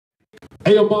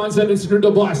Aeon Mind an instrument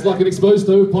device like an exposed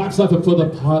stove pipe cipher for the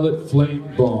pilot flame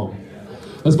bomb.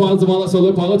 As violence of violet,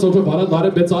 solo pilots, ultraviolet,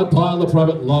 lighted bedside pile of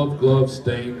private love glove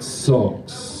stained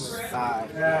socks.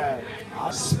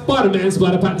 Spider-Man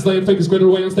splatter patterns laying fingers gritted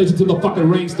away on stage until the fucking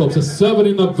rain stops. A servant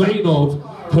in the vein of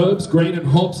herbs, grain, and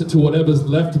hops into whatever's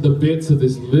left of the bits of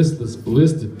this listless,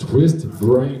 blistered, twisted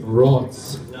brain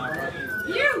rots.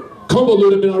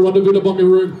 Convoluted midnight rendezvous to bomb your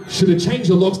room. Should have changed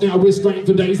the locks now. We're strained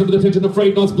for days under the tension of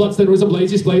frayed knots. Bloodstained is a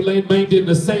blaze. His blade laying maimed in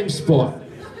the same spot.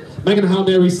 Making a Hail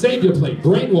Mary savior plate.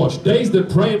 Brainwashed, dazed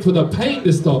and praying for the pain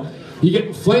to stop. You're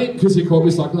getting flamed because you caught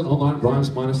recycling online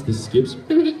rhymes minus the skips,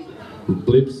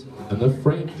 blips, and the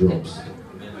frame drops.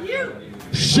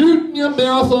 Shooting your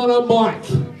mouth on a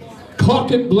mic.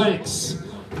 Cock and blanks.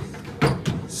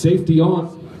 Safety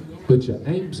on, but your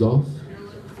aim's off.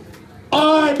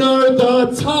 I know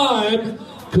the time,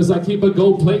 cause I keep a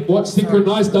gold plate watch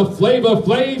synchronized the Flavor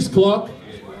Flav's clock.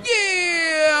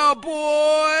 Yeah,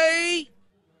 boy!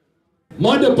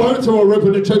 Mind a bone thrower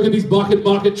ripping and choking these bucket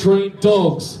market trained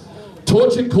dogs.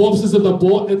 Tortured corpses that are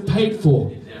bought and paid for.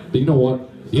 But you know what?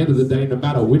 At the end of the day, no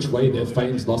matter which way their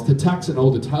fame's lost, to tax an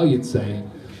old Italian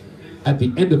saying, at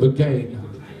the end of a game,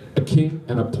 a king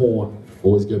and a pawn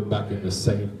always go back in the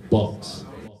same box.